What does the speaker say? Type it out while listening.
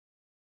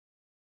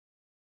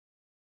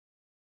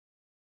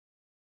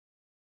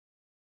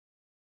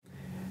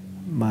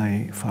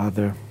my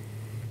father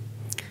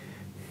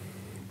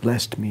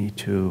blessed me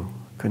to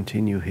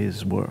continue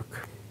his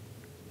work,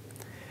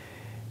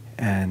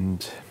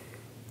 and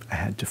I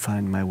had to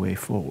find my way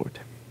forward.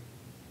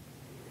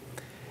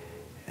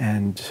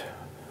 And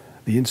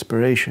the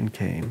inspiration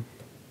came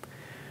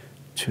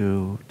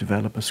to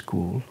develop a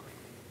school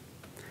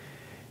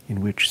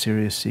in which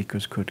serious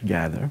seekers could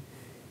gather.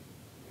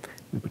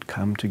 We would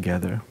come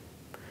together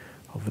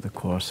over the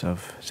course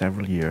of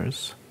several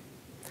years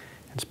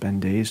and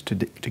spend days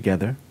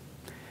together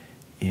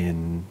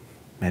in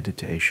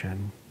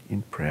meditation,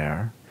 in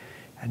prayer,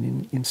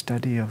 and in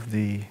study of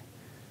the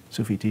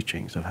Sufi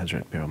teachings of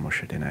Hazrat Pir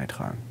Murshid Inayat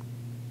Khan.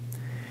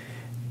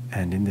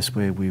 And in this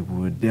way we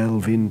would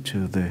delve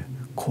into the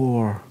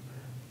core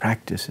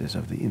practices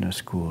of the inner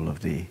school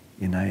of the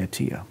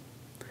Inayatiyya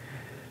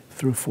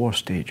through 4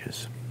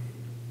 stages: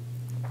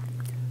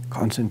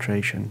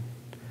 concentration,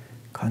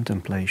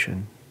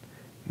 contemplation,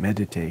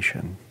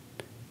 meditation,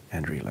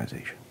 and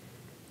realization.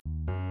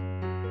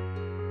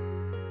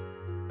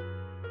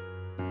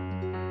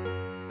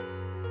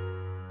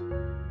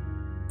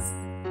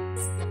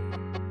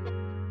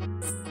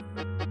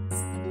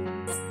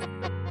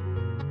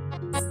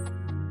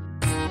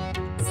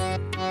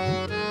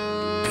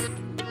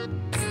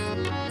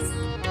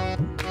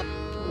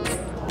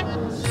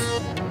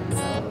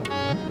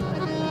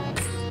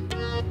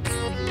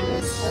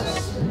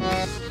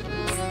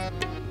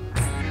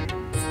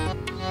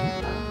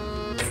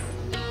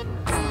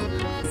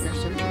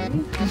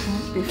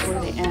 Before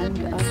the end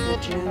of the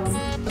June.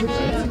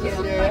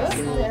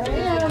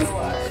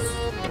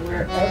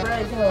 Wherever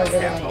I go,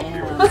 there I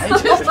am. I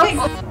just like.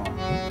 What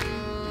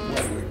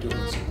we're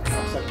doing somewhere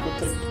else. I put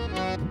the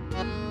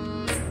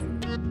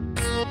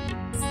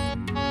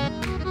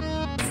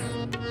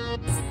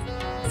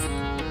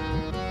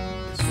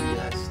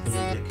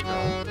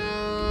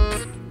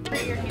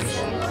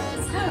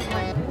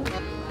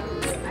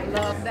I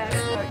love that.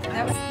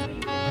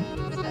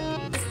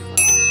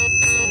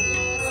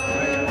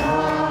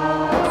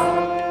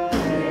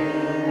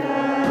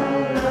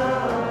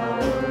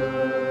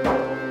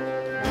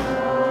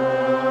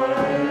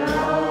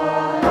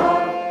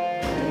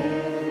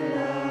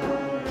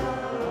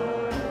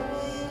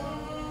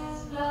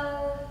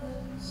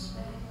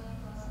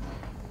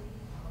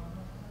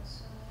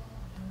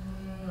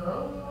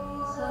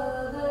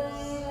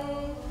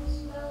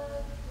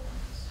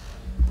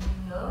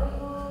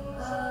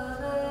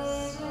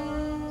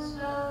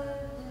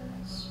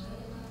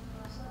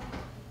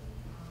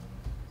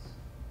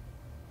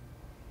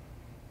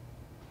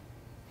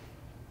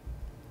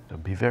 So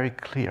be very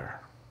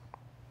clear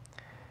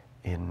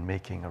in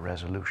making a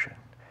resolution.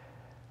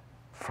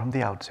 From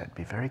the outset,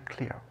 be very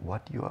clear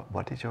what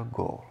is your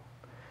goal.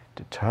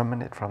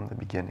 Determine it from the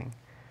beginning,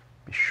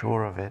 be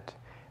sure of it,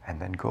 and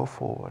then go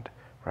forward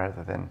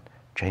rather than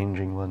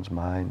changing one's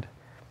mind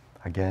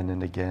again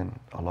and again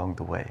along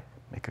the way.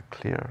 Make a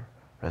clear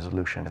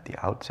resolution at the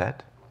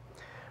outset.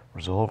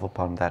 Resolve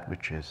upon that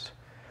which is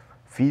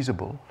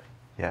feasible.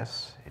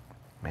 Yes, it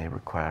may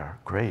require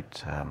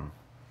great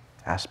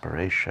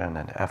aspiration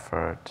and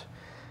effort,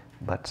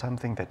 but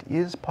something that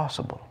is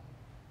possible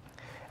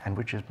and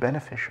which is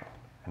beneficial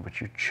and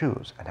which you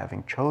choose. And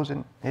having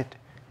chosen it,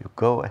 you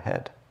go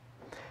ahead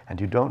and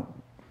you don't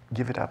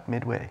give it up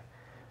midway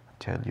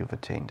until you've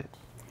attained it.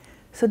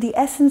 So the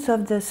essence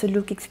of the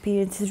Suluk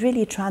experience is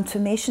really a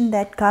transformation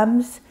that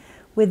comes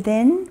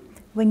within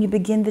when you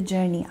begin the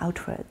journey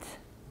outwards.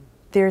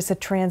 There's a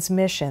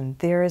transmission,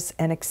 there's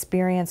an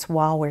experience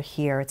while we're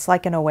here. It's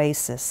like an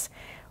oasis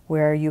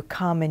where you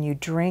come and you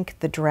drink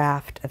the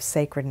draft of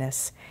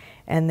sacredness,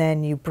 and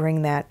then you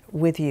bring that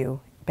with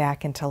you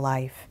back into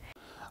life.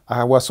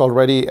 I was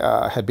already,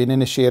 had been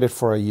initiated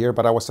for a year,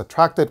 but I was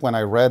attracted when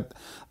I read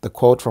the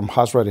quote from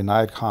Hazrat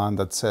Inayat Khan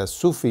that says,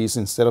 Sufis,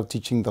 instead of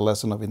teaching the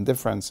lesson of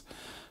indifference,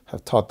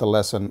 have taught the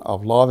lesson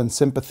of love and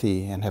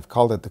sympathy and have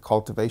called it the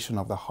cultivation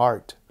of the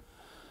heart.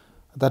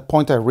 At that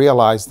point I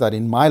realized that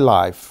in my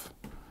life,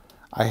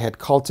 I had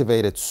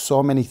cultivated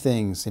so many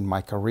things in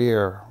my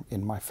career,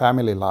 in my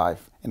family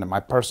life, in my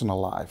personal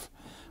life,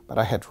 but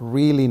I had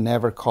really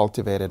never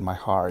cultivated my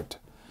heart.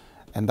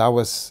 And that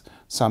was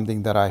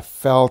something that I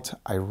felt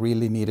I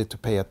really needed to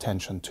pay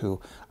attention to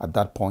at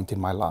that point in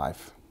my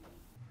life.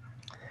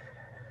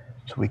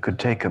 So we could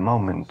take a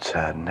moment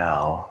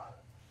now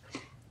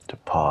to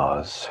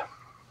pause.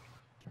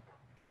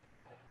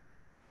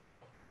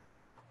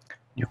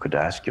 You could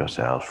ask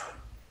yourself,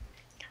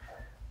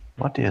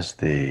 what is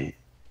the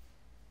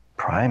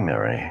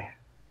primary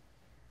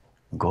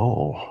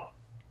goal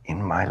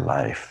in my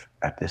life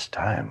at this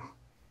time?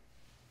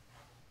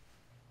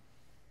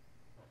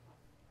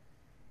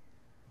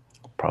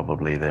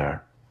 Probably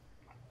there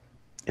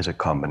is a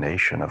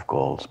combination of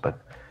goals, but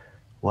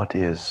what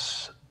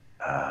is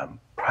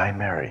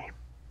primary?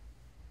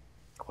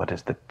 What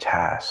is the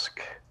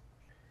task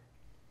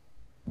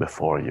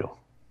before you?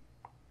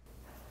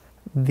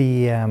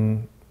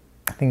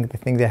 I think the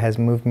thing that has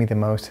moved me the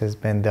most has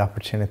been the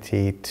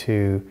opportunity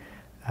to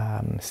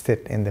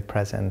sit in the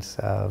presence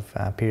of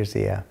Pir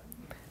Zia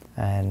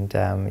And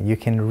you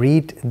can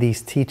read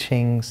these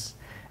teachings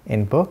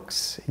in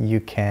books, you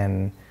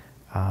can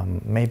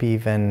maybe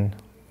even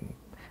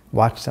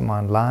watch them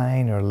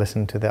online or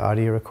listen to the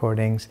audio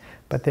recordings,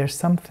 but there's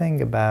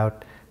something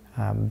about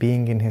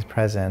being in his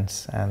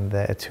presence and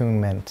the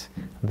attunement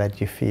that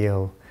you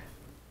feel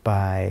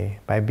by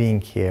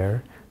being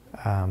here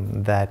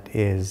that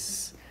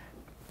is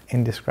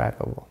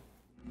indescribable.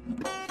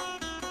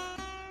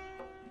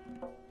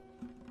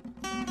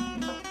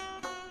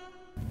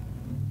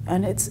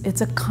 And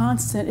it's a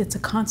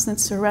constant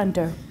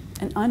surrender,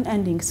 an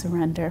unending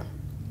surrender,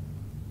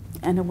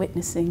 and a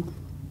witnessing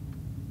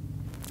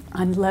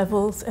on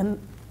levels and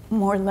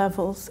more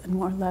levels and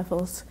more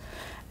levels.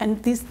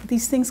 And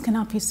these things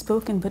cannot be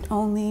spoken, but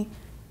only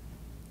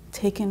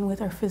taken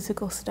with our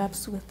physical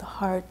steps, with the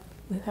heart,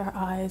 with our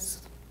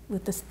eyes,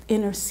 with this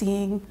inner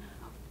seeing,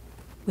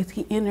 with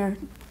the inner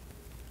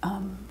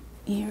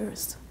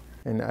ears.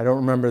 And I don't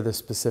remember the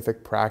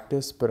specific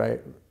practice, but I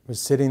was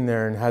sitting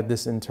there and had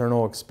this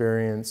internal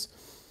experience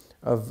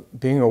of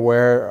being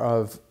aware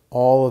of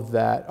all of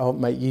that, all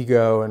my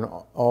ego and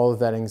all of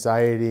that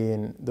anxiety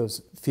and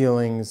those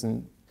feelings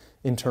and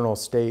internal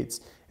states.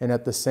 And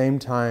at the same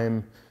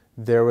time,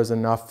 there was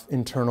enough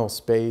internal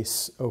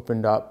space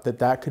opened up that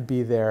that could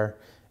be there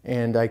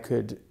and I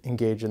could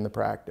engage in the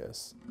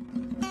practice.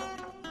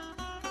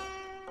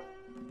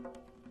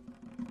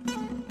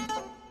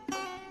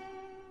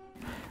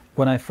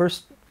 When I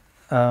first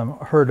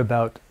heard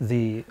about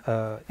the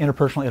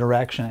interpersonal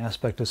interaction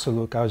aspect of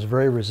Suluk, I was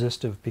very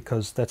resistive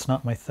because that's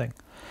not my thing.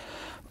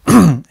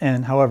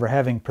 And however,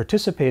 having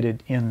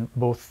participated in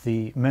both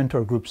the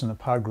mentor groups and the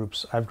pod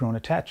groups, I've grown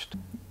attached.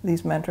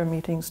 These mentor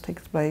meetings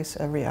take place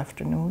every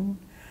afternoon.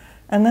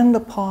 And then the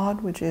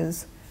pod, which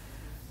is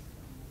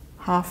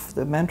half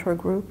the mentor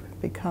group,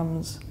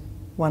 becomes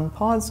one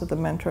pod, so the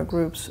mentor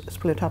groups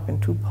split up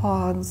in two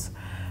pods.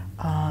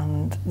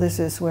 And this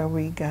is where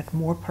we get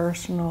more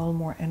personal,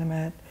 more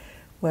intimate,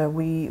 where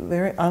we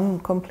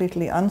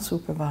completely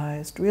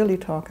unsupervised really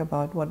talk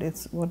about what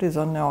is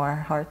on our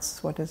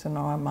hearts, what is in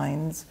our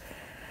minds,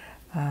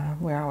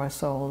 where our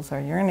souls are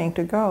yearning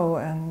to go.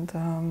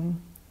 And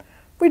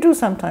we do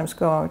sometimes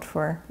go out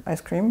for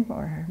ice cream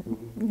or,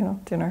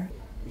 dinner.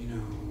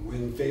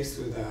 When faced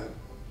with that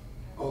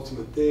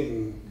ultimate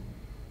thing,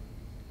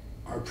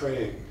 are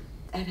praying.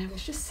 And I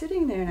was just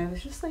sitting there, and I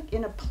was just like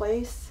in a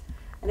place,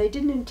 and I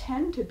didn't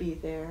intend to be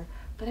there,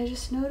 but I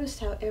just noticed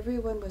how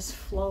everyone was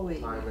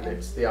flowing. And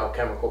it's the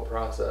alchemical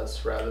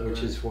process rather than...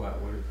 Which is what?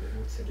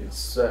 What's it?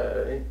 It's,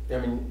 I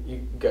mean,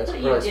 you guys what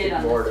can you probably did speak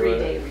on more the to it.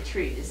 3-day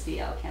retreat is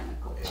the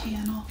alchemical process.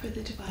 Channel for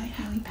the divine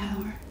healing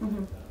power.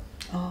 Mm-hmm.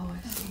 Oh,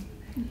 I see.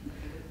 Mm-hmm.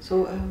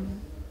 So,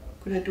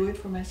 could I do it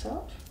for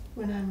myself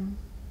when I'm...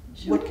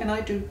 Sure. What can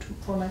I do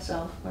for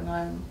myself when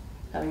I'm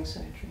having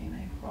surgery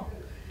in April?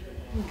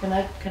 Can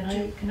I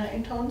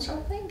intone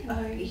something? Can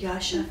I? Ya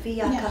Shafi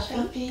Ya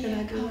Kafi. Can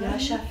I do Ya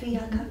Shafi Ya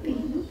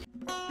Kafi.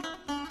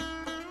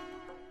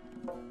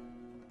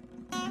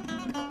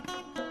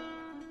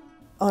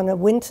 On a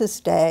winter's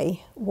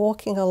day,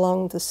 walking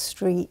along the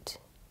street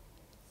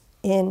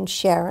in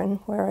Sharon,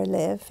 where I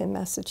live in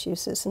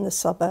Massachusetts, in the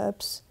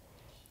suburbs,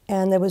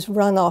 and there was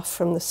runoff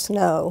from the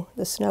snow.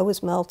 The snow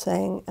was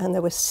melting, and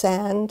there was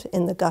sand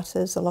in the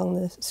gutters along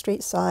the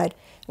street side.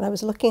 And I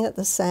was looking at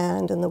the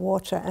sand and the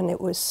water, and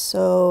it was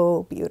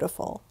so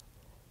beautiful.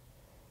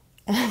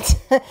 And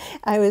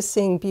I was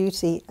seeing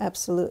beauty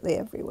absolutely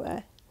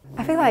everywhere.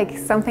 I feel like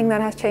something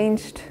that has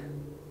changed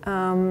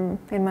in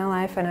my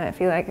life, and I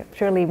feel like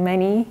surely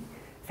many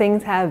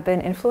things have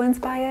been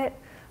influenced by it,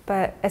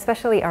 but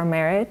especially our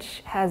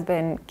marriage has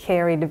been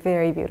carried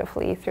very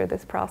beautifully through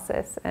this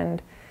process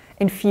and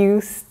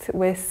infused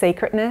with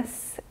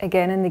sacredness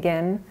again and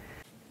again.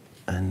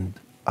 And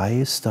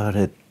I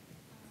started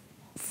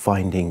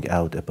finding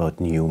out about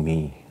new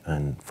me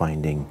and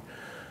finding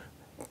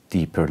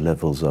deeper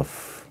levels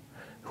of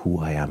who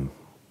I am.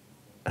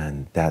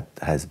 And that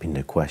has been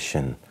the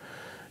question,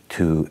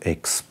 to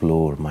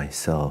explore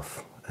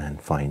myself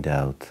and find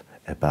out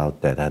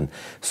about that. And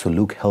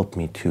Suluk helped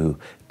me to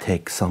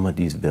take some of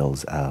these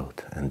veils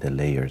out and the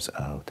layers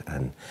out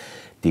and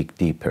dig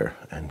deeper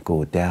and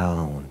go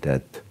down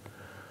that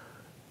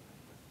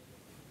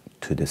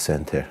to the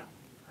center,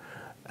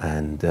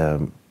 and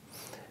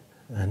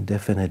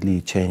definitely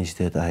changed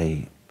it.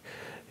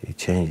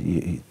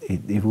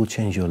 It will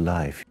change your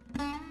life.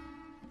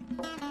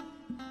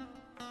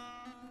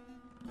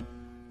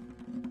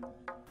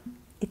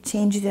 It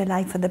changes your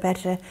life for the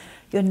better.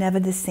 You're never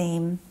the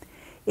same.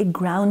 It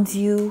grounds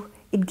you.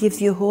 It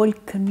gives you a whole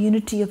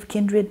community of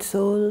kindred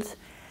souls,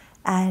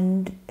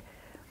 and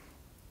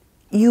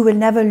you will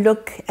never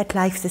look at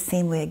life the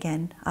same way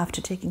again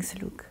after taking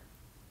Suluk.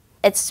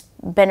 It's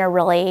been a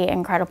really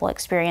incredible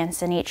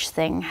experience, and each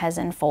thing has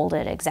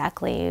unfolded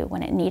exactly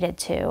when it needed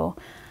to.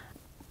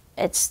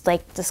 It's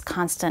like this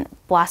constant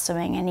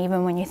blossoming, and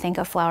even when you think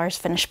a flower's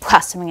finished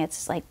blossoming,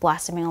 it's like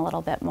blossoming a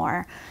little bit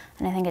more.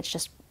 And I think it's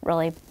just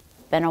really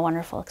been a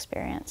wonderful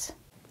experience.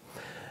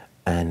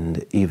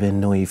 And even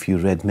though if you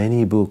read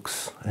many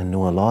books and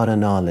know a lot of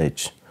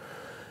knowledge,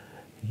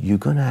 you're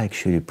going to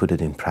actually put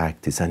it in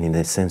practice, and in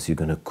a sense, you're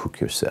going to cook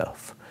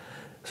yourself.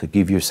 So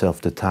give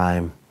yourself the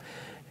time.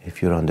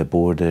 If you're on the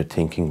border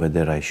thinking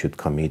whether I should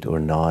commit or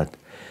not,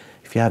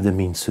 if you have the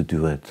means to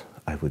do it,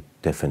 I would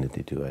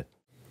definitely do it.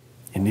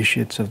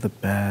 Initiates of the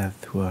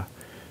path who are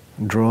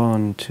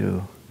drawn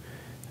to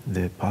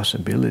the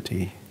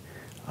possibility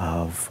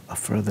of a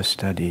further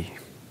study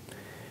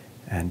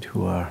and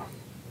who are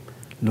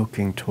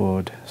looking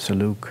toward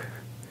Suluk,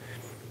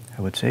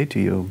 I would say to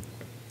you,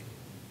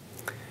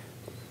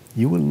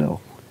 you will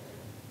know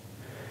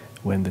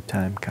when the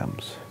time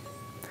comes,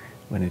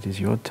 when it is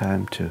your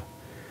time to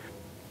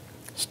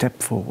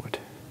step forward,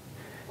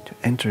 to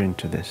enter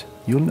into this.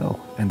 You'll know,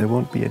 and there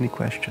won't be any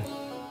question.